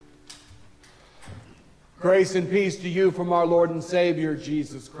Grace and peace to you from our Lord and Savior,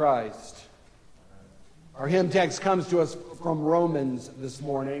 Jesus Christ. Our hymn text comes to us from Romans this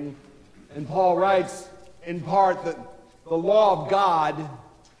morning, and Paul writes in part that the law of God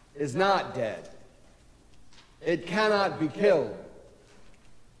is not dead. It cannot be killed,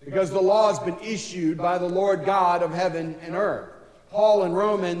 because the law has been issued by the Lord God of heaven and earth. Paul in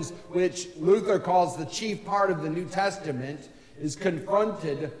Romans, which Luther calls the chief part of the New Testament, is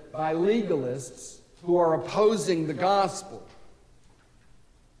confronted by legalists who are opposing the gospel.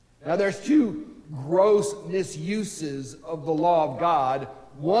 Now, there's two gross misuses of the law of God.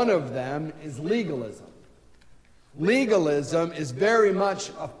 One of them is legalism. Legalism is very much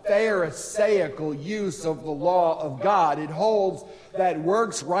a Pharisaical use of the law of God. It holds that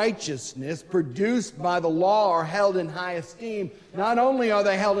works righteousness produced by the law are held in high esteem. Not only are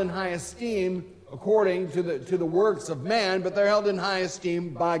they held in high esteem according to the works of man, but they're held in high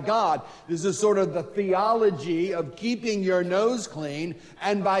esteem by God. This is sort of the theology of keeping your nose clean,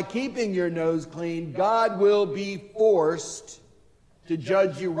 and by keeping your nose clean, God will be forced to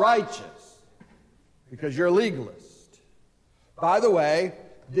judge you righteous because you're a legalist. By the way,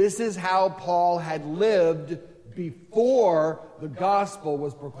 this is how Paul had lived before the gospel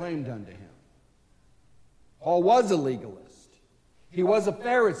was proclaimed unto him. Paul was a legalist. He was a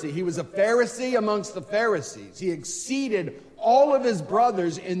Pharisee. He was a Pharisee amongst the Pharisees. He exceeded all of his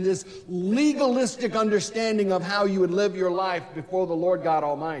brothers in this legalistic understanding of how you would live your life before the Lord God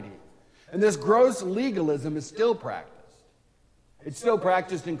Almighty. And this gross legalism is still practiced. It's still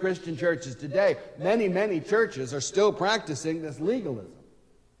practiced in Christian churches today. Many, many churches are still practicing this legalism.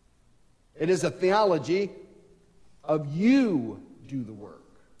 It is a theology of you do the work.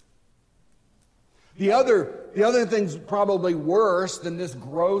 The other thing's probably worse than this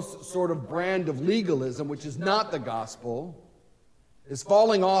gross sort of brand of legalism, which is not the gospel, is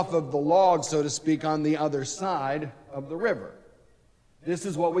falling off of the log, so to speak, on the other side of the river. This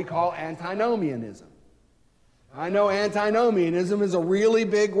is what we call antinomianism. I know antinomianism is a really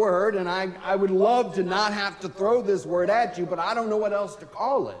big word, and I would love to not have to throw this word at you, but I don't know what else to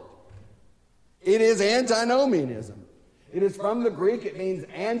call it. It is antinomianism. It is from the Greek. It means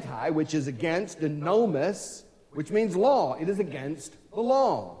anti, which is against, and nomos, which means law. It is against the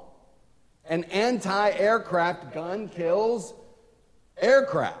law. An anti-aircraft gun kills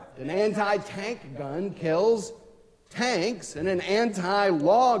aircraft. An anti-tank gun kills tanks. And an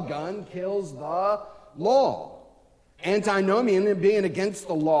anti-law gun kills the law. Antinomian, being against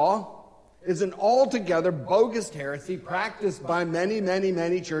the law, is an altogether bogus heresy practiced by many, many,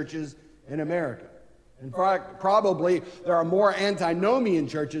 many churches in America. In fact, probably there are more antinomian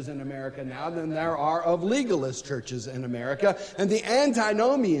churches in America now than there are of legalist churches in America. And the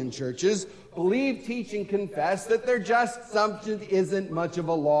antinomian churches believe, teach, and confess that there just something isn't much of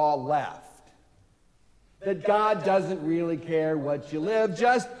a law left. That God doesn't really care what you live.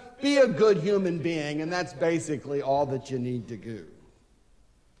 Just be a good human being, and that's basically all that you need to do.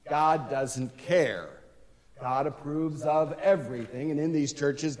 God doesn't care. God approves of everything, and in these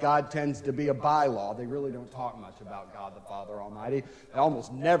churches, God tends to be a bylaw. They really don't talk much about God the Father Almighty. They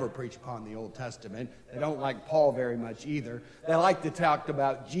almost never preach upon the Old Testament. They don't like Paul very much either. They like to talk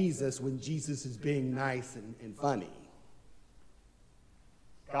about Jesus when Jesus is being nice and funny.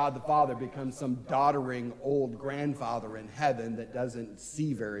 God the Father becomes some doddering old grandfather in heaven that doesn't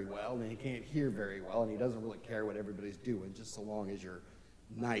see very well, and he can't hear very well, and he doesn't really care what everybody's doing, just so long as you're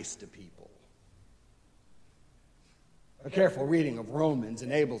nice to people. A careful reading of Romans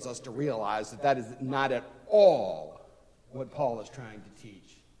enables us to realize that that is not at all what Paul is trying to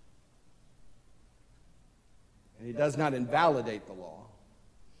teach. And he does not invalidate the law.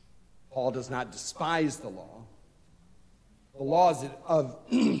 Paul does not despise the law. The law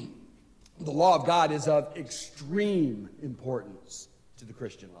of God is of extreme importance to the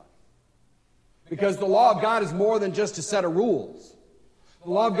Christian life. Because the law of God is more than just a set of rules. The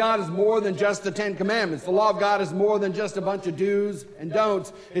law of God is more than just the Ten Commandments. The law of God is more than just a bunch of do's and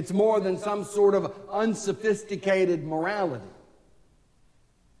don'ts. It's more than some sort of unsophisticated morality.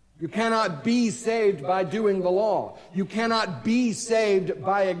 You cannot be saved by doing the law. You cannot be saved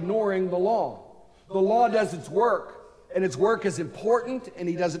by ignoring the law. The law does its work, and its work is important, and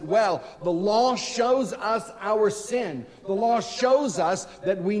he does it well. The law shows us our sin. The law shows us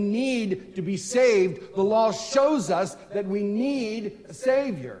that we need to be saved. The law shows us that we need a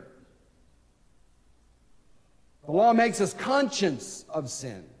Savior. The law makes us conscious of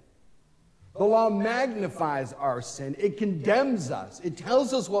sin. The law magnifies our sin. It condemns us. It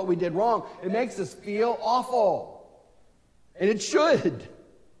tells us what we did wrong. It makes us feel awful. And it should.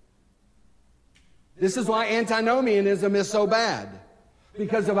 This is why antinomianism is so bad.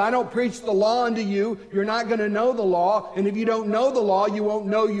 Because if I don't preach the law unto you, you're not going to know the law. And if you don't know the law, you won't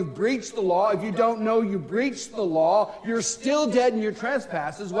know you've breached the law. If you don't know you breached the law, you're still dead in your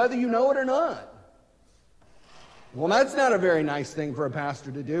trespasses, whether you know it or not. Well, that's not a very nice thing for a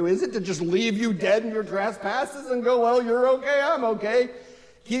pastor to do, is it? To just leave you dead in your trespasses and go, well, you're okay, I'm okay.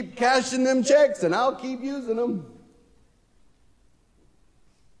 Keep cashing them checks and I'll keep using them.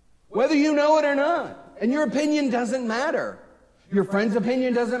 Whether you know it or not. And your opinion doesn't matter. Your friend's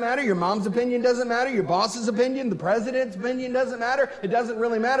opinion doesn't matter. Your mom's opinion doesn't matter. Your boss's opinion, the president's opinion doesn't matter. It doesn't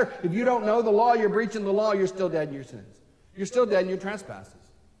really matter. If you don't know the law, you're breaching the law, you're still dead in your sins. You're still dead in your trespasses.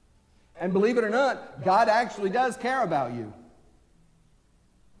 And believe it or not, God actually does care about you.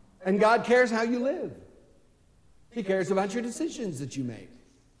 And God cares how you live. He cares about your decisions that you make.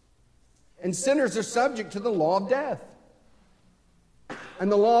 And sinners are subject to the law of death. And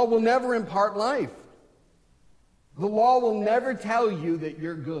the law will never impart life. The law will never tell you that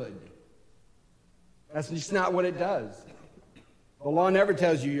you're good. That's just not what it does. The law never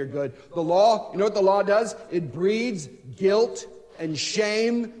tells you you're good. The law, you know what the law does? It breeds guilt and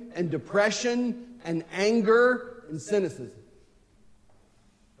shame and depression and anger and cynicism.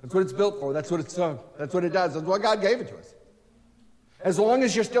 That's what it's built for. That's what it does. That's what God gave it to us. As long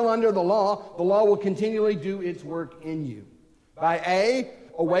as you're still under the law will continually do its work in you. By A,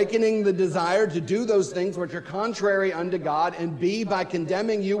 awakening the desire to do those things which are contrary unto God, and B, by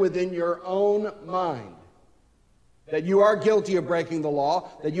condemning you within your own mind. That you are guilty of breaking the law,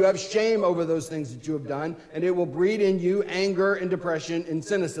 that you have shame over those things that you have done, and it will breed in you anger and depression and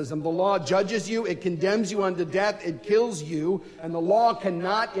cynicism. The law judges you, it condemns you unto death, it kills you, and the law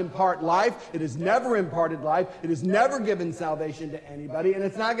cannot impart life. It has never imparted life. It has never given salvation to anybody, and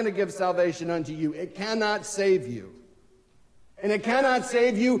it's not going to give salvation unto you. It cannot save you. And it cannot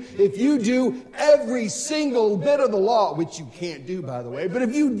save you if you do every single bit of the law, which you can't do, by the way. But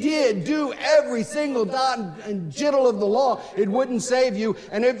if you did do every single dot and jittle of the law, it wouldn't save you.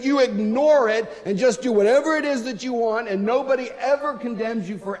 And if you ignore it and just do whatever it is that you want and nobody ever condemns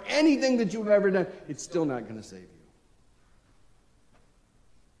you for anything that you've ever done, it's still not going to save you.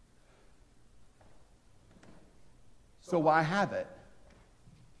 So why have it?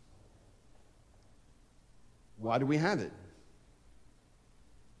 Why do we have it?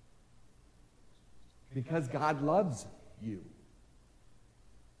 Because God loves you.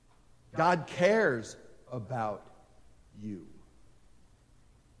 God cares about you.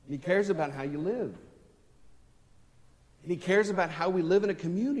 He cares about how you live. He cares about how we live in a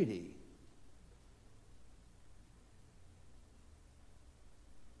community.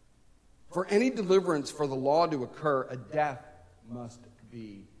 For any deliverance for the law to occur, a death must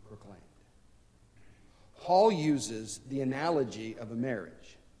be proclaimed. Paul uses the analogy of a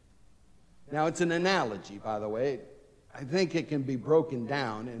marriage. Now, it's an analogy, by the way. I think it can be broken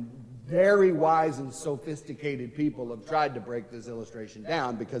down, and very wise and sophisticated people have tried to break this illustration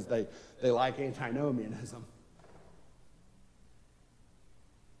down because they like antinomianism.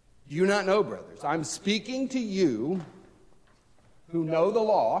 Do you not know, brothers? I'm speaking to you who know the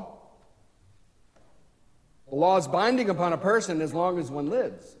law. The law is binding upon a person as long as one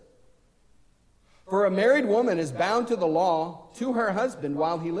lives. For a married woman is bound to the law to her husband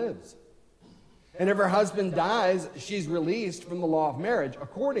while he lives. And if her husband dies, she's released from the law of marriage.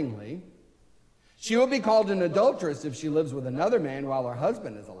 Accordingly, she will be called an adulteress if she lives with another man while her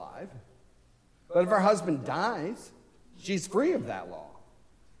husband is alive. But if her husband dies, she's free of that law.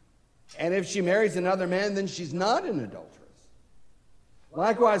 And if she marries another man, then she's not an adulteress.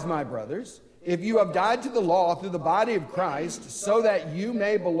 Likewise, my brothers, if you have died to the law through the body of Christ, so that you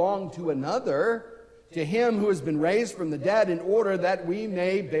may belong to another, to him who has been raised from the dead, in order that we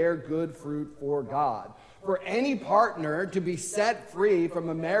may bear good fruit for God. For any partner to be set free from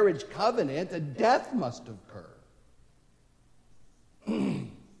a marriage covenant, a death must occur.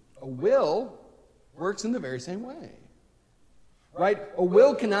 A will works in the very same way. Right? A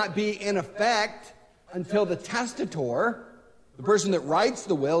will cannot be in effect until the testator, the person that writes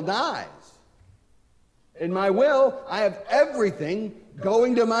the will, dies. In my will, I have everything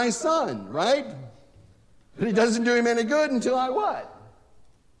going to my son, right? But it doesn't do him any good until I what?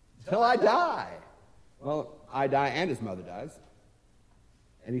 Until I die. Well, I die and his mother dies.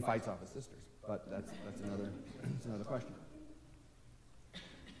 And he fights off his sisters. But that's another question.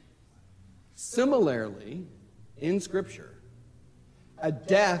 Similarly, in Scripture, a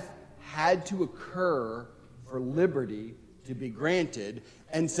death had to occur for liberty to be granted.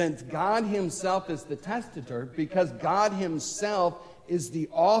 And since God himself is the testator, because God himself is the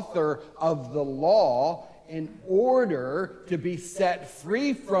author of the law, in order to be set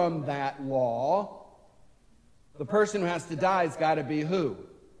free from that law, the person who has to die has got to be who?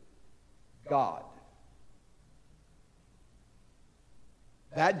 God.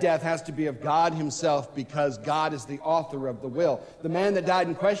 That death has to be of God himself because God is the author of the will. The man that died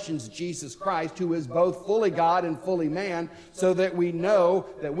in question is Jesus Christ, who is both fully God and fully man, so that we know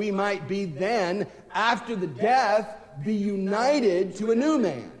that we might be then, after the death, be united to a new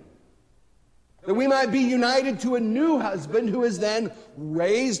man. That we might be united to a new husband who is then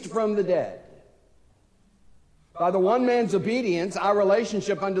raised from the dead. By the one man's obedience, our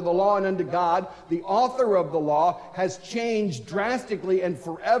relationship unto the law and unto God, the author of the law, has changed drastically and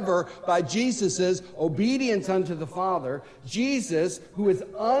forever by Jesus' obedience unto the Father. Jesus, who has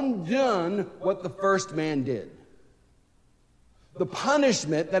undone what the first man did. The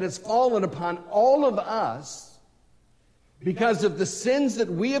punishment that has fallen upon all of us because of the sins that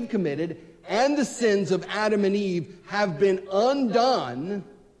we have committed and the sins of Adam and Eve have been undone.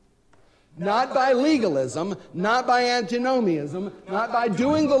 Not by legalism, not by antinomianism, not by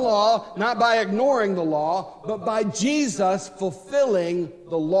doing the law, not by ignoring the law, but by Jesus fulfilling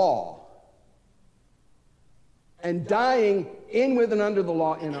the law and dying in, with, and under the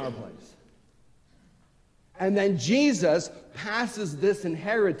law in our place. And then Jesus passes this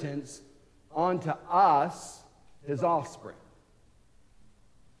inheritance on to us, his offspring.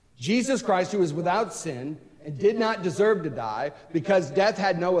 Jesus Christ, who is without sin, and did not deserve to die because death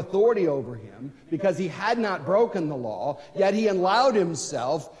had no authority over him, because he had not broken the law, yet he allowed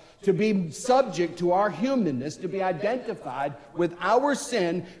himself to be subject to our humanness, to be identified with our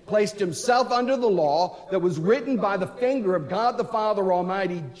sin, placed himself under the law that was written by the finger of God the Father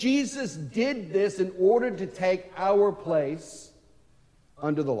Almighty. Jesus did this in order to take our place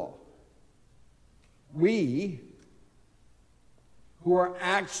under the law. We, who are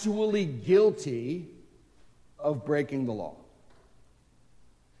actually guilty of breaking the law.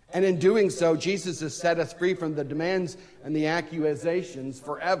 And in doing so, Jesus has set us free from the demands and the accusations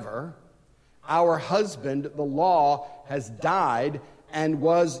forever. Our husband, the law, has died and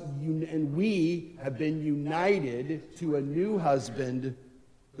we have been united to a new husband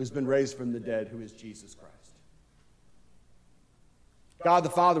who's been raised from the dead, who is Jesus Christ. God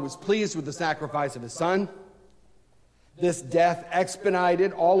the Father was pleased with the sacrifice of his Son. This death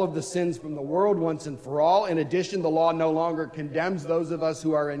expedited all of the sins from the world once and for all. In addition, the law no longer condemns those of us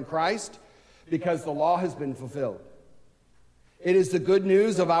who are in Christ because the law has been fulfilled. It is the good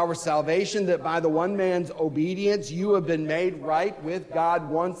news of our salvation that by the one man's obedience you have been made right with God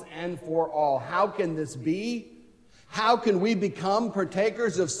once and for all. How can this be? How can we become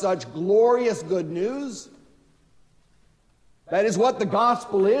partakers of such glorious good news? That is what the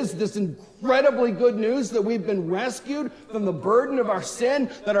gospel is, this incredibly good news that we've been rescued from the burden of our sin,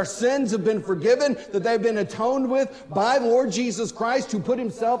 that our sins have been forgiven, that they've been atoned with by the Lord Jesus Christ, who put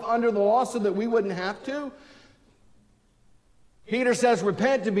himself under the law so that we wouldn't have to. Peter says,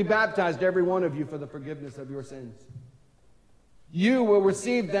 repent and be baptized, every one of you, for the forgiveness of your sins. You will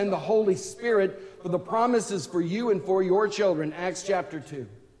receive then the Holy Spirit, for the promises for you and for your children. Acts chapter 2.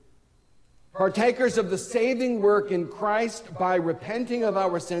 Partakers of the saving work in Christ by repenting of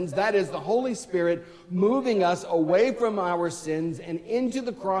our sins, that is the Holy Spirit moving us away from our sins and into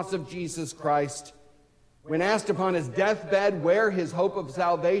the cross of Jesus Christ. When asked upon his deathbed where his hope of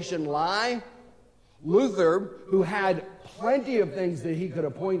salvation lie, Luther, who had plenty of things that he could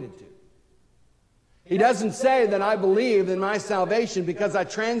have pointed to, he doesn't say that I believe in my salvation because I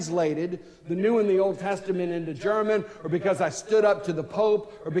translated the New and the Old Testament into German, or because I stood up to the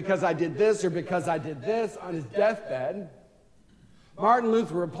Pope, or because I did this, or because I did this on his deathbed. Martin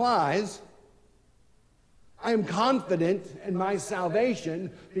Luther replies, I am confident in my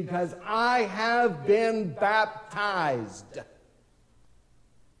salvation because I have been baptized.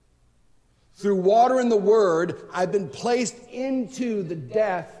 Through water and the Word, I've been placed into the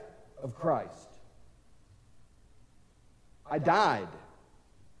death of Christ. I died.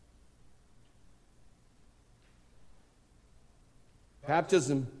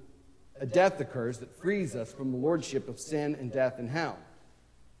 Baptism, a death occurs that frees us from the lordship of sin and death and hell.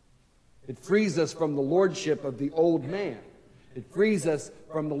 It frees us from the lordship of the old man. It frees us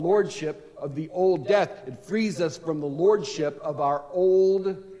from the lordship of the old death. It frees us from the lordship of our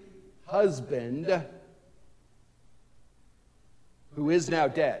old husband, who is now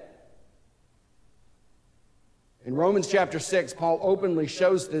dead. In Romans chapter 6, Paul openly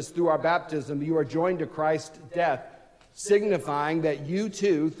shows this through our baptism. You are joined to Christ's death, signifying that you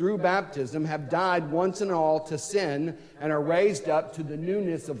too, through baptism, have died once and all to sin and are raised up to the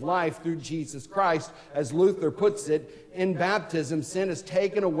newness of life through Jesus Christ. As Luther puts it, in baptism, sin is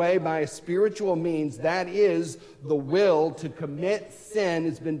taken away by a spiritual means. That is, the will to commit sin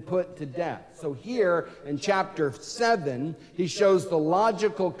has been put to death. So here in chapter 7, he shows the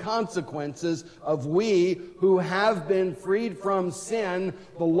logical consequences of we who have been freed from sin.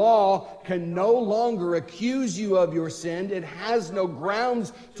 The law can no longer accuse you of your sin. It has no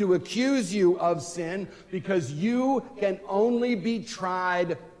grounds to accuse you of sin because you can only be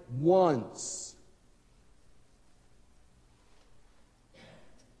tried once.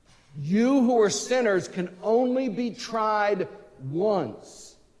 You who are sinners can only be tried once.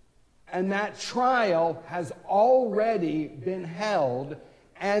 And that trial has already been held,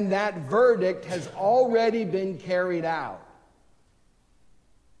 and that verdict has already been carried out.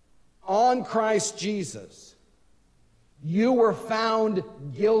 On Christ Jesus, you were found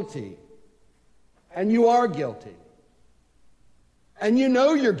guilty, and you are guilty. And you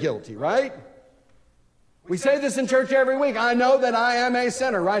know you're guilty, right? We say this in church every week. I know that I am a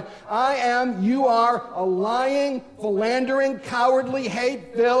sinner, right? You are a lying, philandering, cowardly,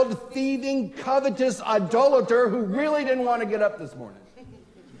 hate-filled, thieving, covetous idolater who really didn't want to get up this morning.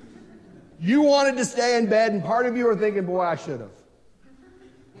 You wanted to stay in bed, and part of you are thinking, boy, I should have.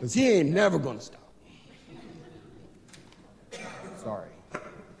 Because he ain't never going to stop. Sorry.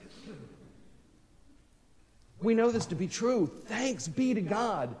 We know this to be true. Thanks be to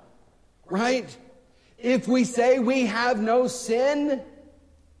God, right? If we say we have no sin,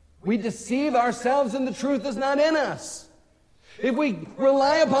 we deceive ourselves and the truth is not in us. If we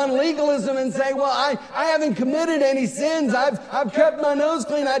rely upon legalism and say, well, I haven't committed any sins, I've kept my nose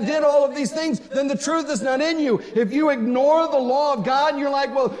clean, I did all of these things, then the truth is not in you. If you ignore the law of God, you're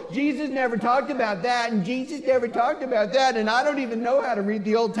like, well, Jesus never talked about that, and Jesus never talked about that, and I don't even know how to read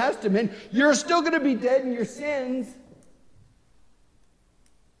the Old Testament, you're still going to be dead in your sins.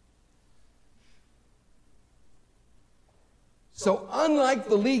 So unlike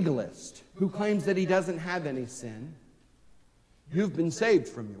the legalist who claims that he doesn't have any sin, you've been saved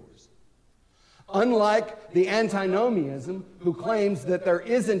from yours. Unlike the antinomianism who claims that there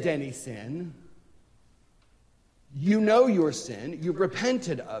isn't any sin, you know your sin, you've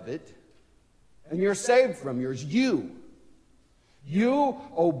repented of it, and you're saved from yours. You,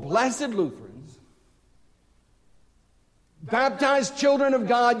 oh blessed Lutherans, baptized children of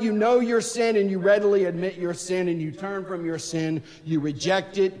God, you know your sin and you readily admit your sin and you turn from your sin. You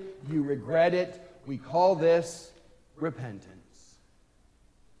reject it. You regret it. We call this repentance.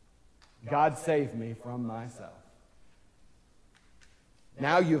 God save me from myself.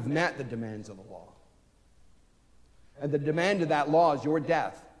 Now you've met the demands of the law. And the demand of that law is your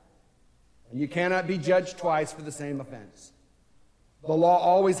death. And you cannot be judged twice for the same offense. The law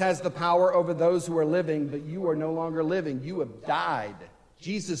always has the power over those who are living, but you are no longer living. You have died.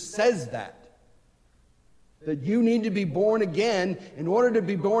 Jesus says that you need to be born again. In order to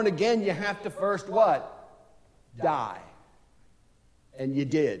be born again, you have to first what? Die. And you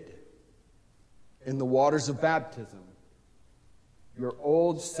did. In the waters of baptism. Your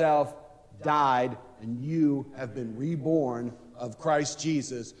old self died, and you have been reborn of Christ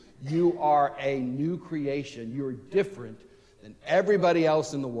Jesus. You are a new creation. You're different than everybody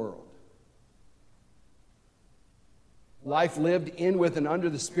else in the world. Life lived in, with, and under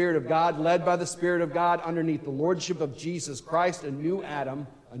the Spirit of God, led by the Spirit of God, underneath the lordship of Jesus Christ, a new Adam,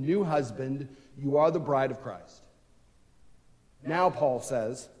 a new husband. You are the bride of Christ. Now, Paul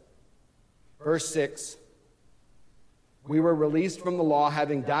says, verse 6, we were released from the law,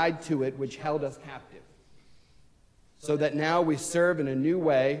 having died to it, which held us captive, so that now we serve in a new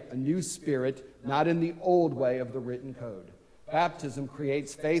way, a new spirit, not in the old way of the written code. Baptism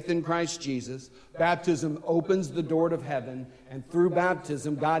creates faith in Christ Jesus. Baptism opens the door to heaven. And through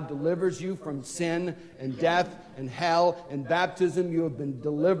baptism, God delivers you from sin and death and hell. In baptism, you have been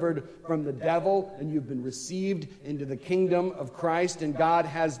delivered from the devil and you've been received into the kingdom of Christ. And God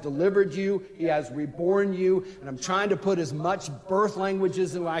has delivered you. He has reborn you. And I'm trying to put as much birth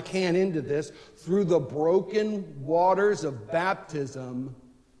languages as I can into this. Through the broken waters of baptism,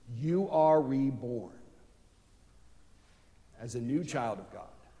 you are reborn as a new child of God.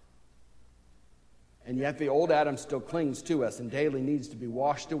 And yet the old Adam still clings to us and daily needs to be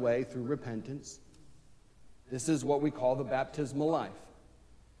washed away through repentance. This is what we call the baptismal life.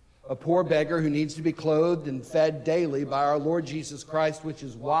 A poor beggar who needs to be clothed and fed daily by our Lord Jesus Christ, which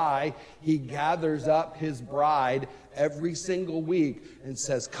is why he gathers up his bride every single week and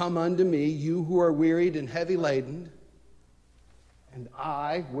says, "Come unto me, you who are wearied and heavy laden, and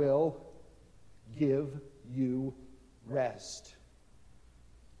I will give you rest."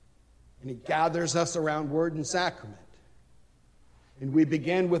 And he gathers us around word and sacrament. And we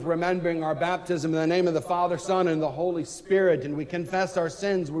begin with remembering our baptism in the name of the Father, Son, and the Holy Spirit. And we confess our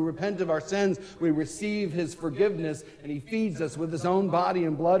sins. We repent of our sins. We receive His forgiveness. And He feeds us with His own body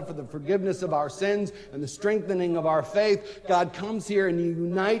and blood for the forgiveness of our sins and the strengthening of our faith. God comes here and He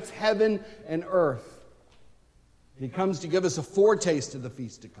unites heaven and earth. He comes to give us a foretaste of the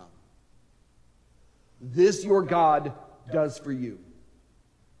feast to come. This your God does for you.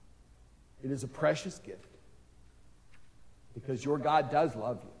 It is a precious gift. Because your God does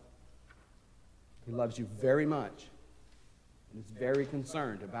love you. He loves you very much. And is very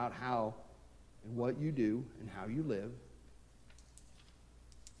concerned about how and what you do and how you live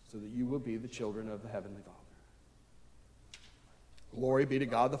so that you will be the children of the Heavenly Father. Glory be to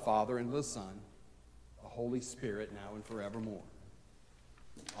God the Father and to the Son, the Holy Spirit, now and forevermore.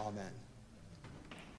 Amen.